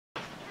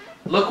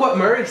Look what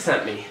Murray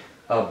sent me.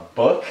 A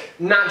book?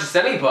 Not just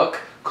any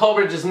book.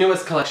 Coleridge's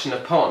newest collection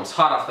of poems,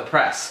 hot off the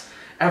press.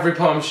 Every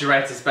poem she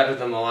writes is better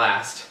than the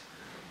last.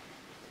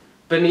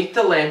 Beneath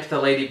the lamp the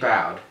lady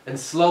bowed, and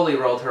slowly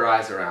rolled her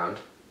eyes around.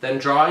 Then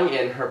drawing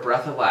in her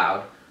breath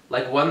aloud,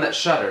 like one that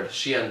shuddered,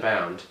 she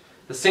unbound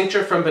the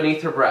cincture from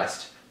beneath her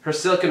breast, her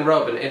silken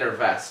robe and inner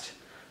vest,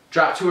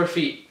 dropped to her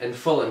feet and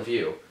full in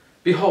view.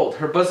 Behold,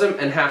 her bosom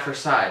and half her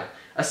side,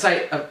 a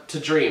sight to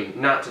dream,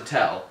 not to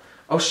tell.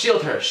 Oh,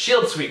 shield her,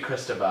 shield sweet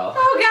Christabel.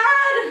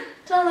 Oh, God!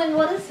 Darling,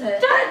 what is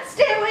it? Dad,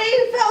 stay away,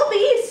 you foul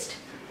beast!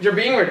 You're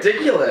being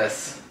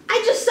ridiculous.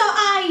 I just saw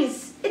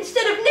eyes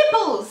instead of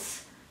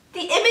nipples.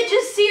 The image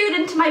is seared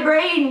into my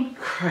brain.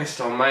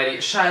 Christ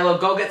almighty. Shiloh,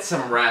 go get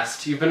some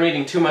rest. You've been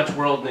reading too much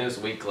World News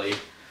Weekly.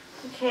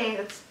 Okay,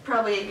 that's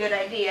probably a good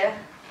idea.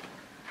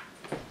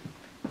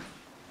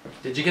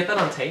 Did you get that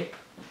on tape?